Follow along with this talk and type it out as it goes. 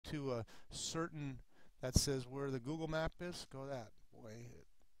to a certain that says where the Google map is, go that way,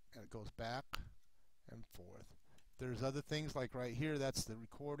 and it goes back and forth. There's other things like right here, that's the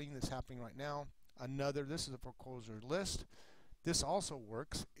recording that's happening right now. This is a foreclosure list. This also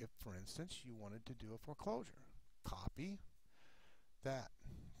works if, for instance, you wanted to do a foreclosure. Copy that,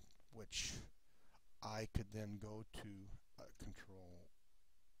 which I could then go to control,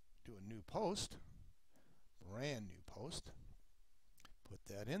 do a new post, brand new post, put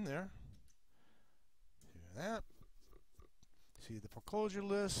that in there, do that, see the foreclosure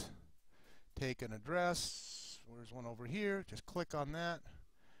list, take an address, there's one over here, just click on that,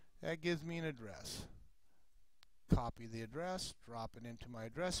 that gives me an address. Copy the address, drop it into my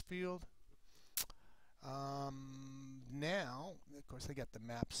address field. Now, of course, they got the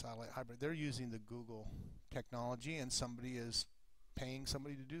map satellite hybrid. They're using the Google technology, and somebody is paying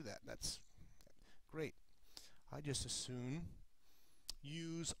somebody to do that. That's great. I just as soon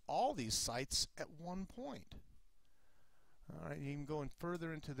use all these sites at one point. All right, you can go in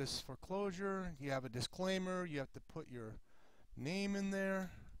further into this foreclosure. You have a disclaimer. You have to put your name in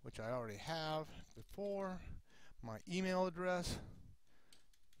there, which I already have before. My email address.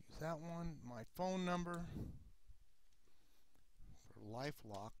 Use that one. My phone number. For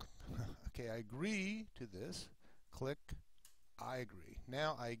LifeLock. Okay, I agree to this. Click I agree.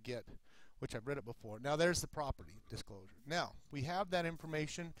 Now I get, which I've read it before. Now there's the property disclosure. Now we have that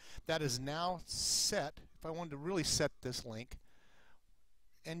information that is now set. If I wanted to really set this link,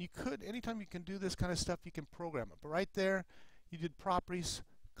 and you could, anytime you can do this kind of stuff, you can program it. But right there, you did properties,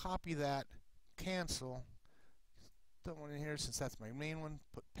 copy that, cancel. Put one in here since that's my main one.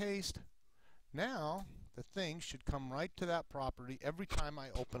 Put paste. Now the thing should come right to that property every time I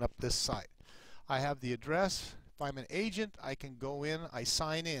open up this site. I have the address. If I'm an agent, I can go in, I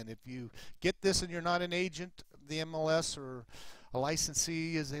sign in. If you get this and you're not an agent, the MLS or a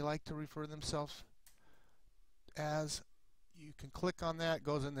licensee, as they like to refer themselves as, you can click on that,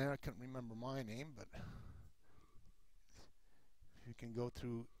 goes in there. I can't remember my name, but you can go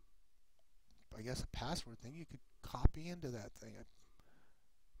through, I guess, a password thing. You could copy into that thing.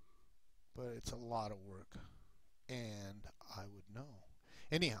 But it's a lot of work, and I would know.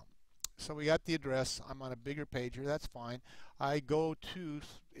 Anyhow, so we got the address. I'm on a bigger page here. That's fine. I go to,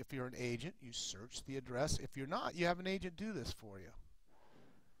 if you're an agent, you search the address. If you're not, you have an agent do this for you.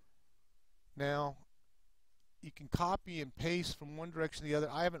 Now, you can copy and paste from one direction to the other.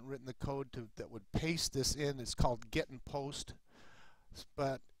 I haven't written the code that would paste this in. It's called get and post,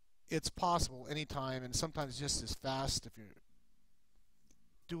 but it's possible anytime, and sometimes just as fast if you're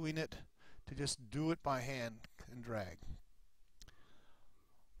doing it, to just do it by hand and drag.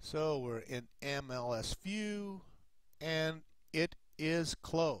 So we're in MLS view, and it is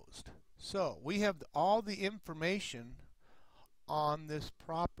closed. So we have all the information on this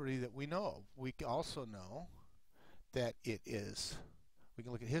property that we know of. We also know that it is. We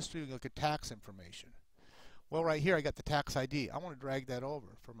can look at history, we can look at tax information. Well, right here I got the tax ID. I want to drag that over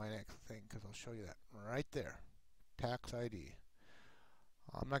for my next thing because I'll show you that right there. Tax ID.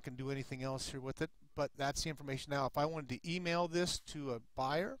 I'm not going to do anything else here with it, but that's the information. Now, if I wanted to email this to a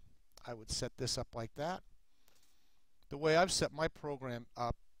buyer, I would set this up like that. The way I've set my program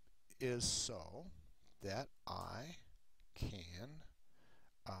up is so that I can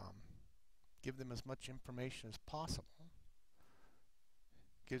give them as much information as possible.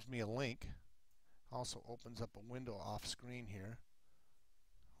 Gives me a link. Also opens up a window off screen here,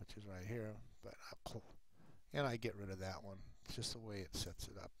 which is right here, but and I get rid of that one. It's just the way it sets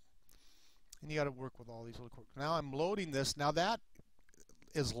it up. And you got to work with all these little quirks. Now I'm loading this. Now that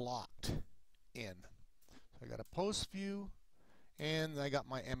is locked in. So I got a post view, and I got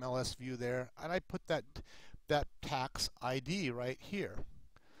my MLS view there, and I put that tax ID right here.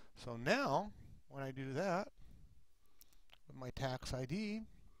 So now when I do that with my tax ID,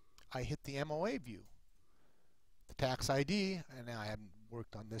 I hit the MOA view, the tax ID, and now I haven't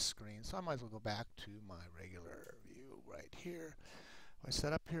worked on this screen, so I might as well go back to my regular view right here. I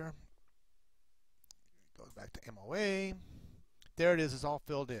set up here, it goes back to MOA. There it is, it's all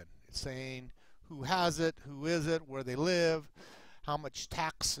filled in. It's saying who has it, who is it, where they live, how much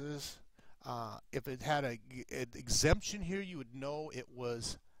taxes. If it had an exemption here, you would know it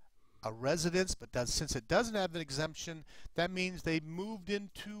was a residence, but since it doesn't have an exemption, that means they moved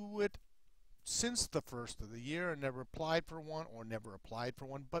into it since the first of the year and never applied for one, or never applied for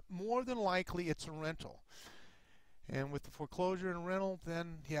one, but more than likely it's a rental. And with the foreclosure and rental,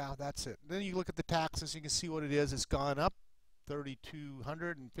 then yeah, that's it. Then you look at the taxes, you can see what it is. It's gone up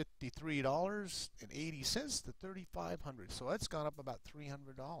 $3,253.80 to $3,500. So it's gone up about $300.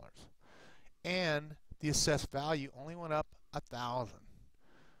 And the assessed value only went up $1,000.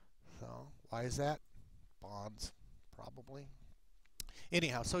 Why is that? Bonds, probably.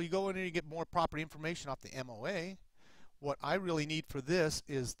 Anyhow, so you go in and you get more property information off the MOA. What I really need for this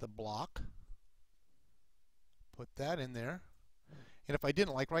is the block. Put that in there. And if I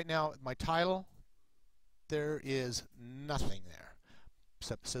didn't, like right now, my title, there is nothing there,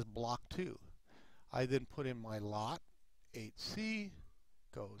 except it says block 2. I then put in my lot, 8C,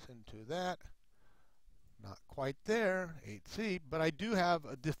 goes into that. Not quite there, 8C, but I do have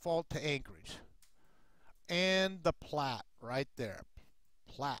a default to Anchorage. And the plat right there.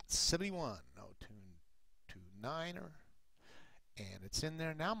 Plat 710229er. And it's in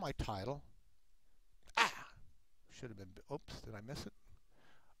there. Now my title. Should have been, oops, did I miss it?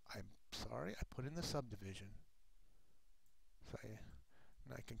 I'm sorry, I put in the subdivision. So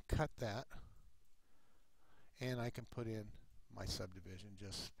and I can cut that. And I can put in my subdivision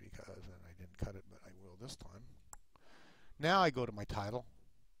just because, and I didn't cut it, but I will this time. Now I go to my title.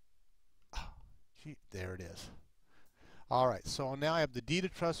 Gee, there it is. All right, so now I have the deed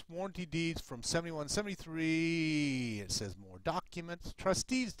of trust warranty deeds from 7173. It says more documents,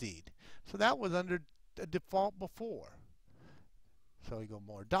 trustee's deed. So that was under a default before. So we go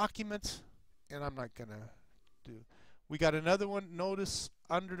more documents, and I'm not going to do. We got another one, notice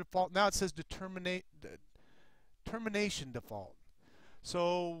under default. Now it says termination default.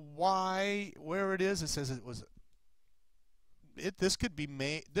 So why, where it is, it says it was. This could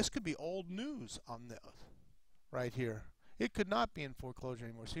be old news on this right here. It could not be in foreclosure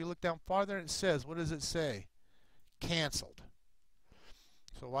anymore. So you look down farther and it says, what does it say? Canceled.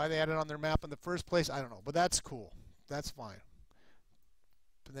 So why they had it on their map in the first place, I don't know. But that's cool. That's fine.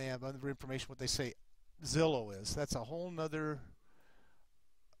 But they have other information, what they say Zillow is. That's a whole nother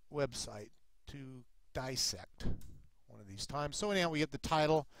website to dissect one of these times. So anyhow, we get the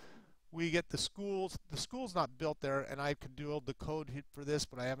title. We get the schools. The school's not built there, and I could do the code for this,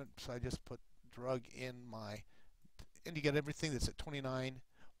 but I haven't, so I just drug in my, and you get everything that's at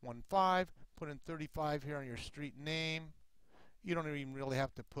 2915. Put in 35 here on your street name. You don't even really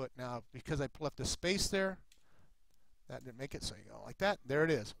have to put, now because I left a space there, that didn't make it, so you go like that. There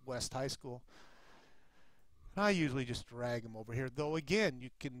it is, West High School. And I usually just drag them over here, though again, you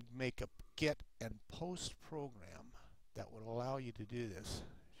can make a get and post program that would allow you to do this.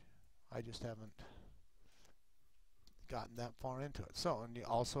 I just haven't gotten that far into it. So, and you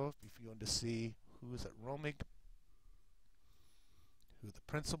also, if you want to see who's at Romig, who the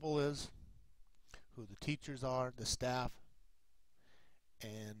principal is, who the teachers are, the staff,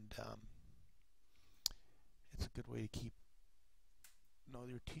 and it's a good way to know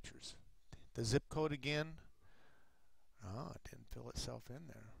your teachers. The zip code again. Oh, it didn't fill itself in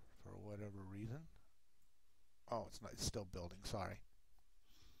there for whatever reason. Oh, it's not. It's still building. Sorry.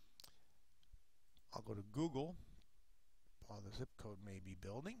 I'll go to Google. While the zip code may be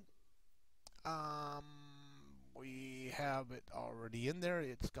building. We have it already in there.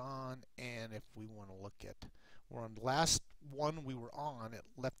 It's gone. And if we want to look at, we're on the last one we were on. It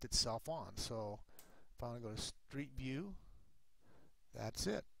left itself on. So if I want to go to Street View, that's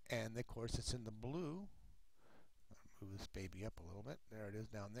it. And of course, it's in the blue. I'll move this baby up a little bit. There it is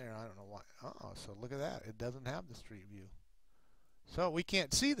down there. I don't know why. Oh, so look at that. It doesn't have the Street View. So we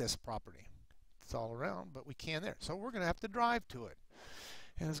can't see this property. It's all around, but we can there. So we're going to have to drive to it.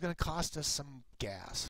 And it's going to cost us some gas.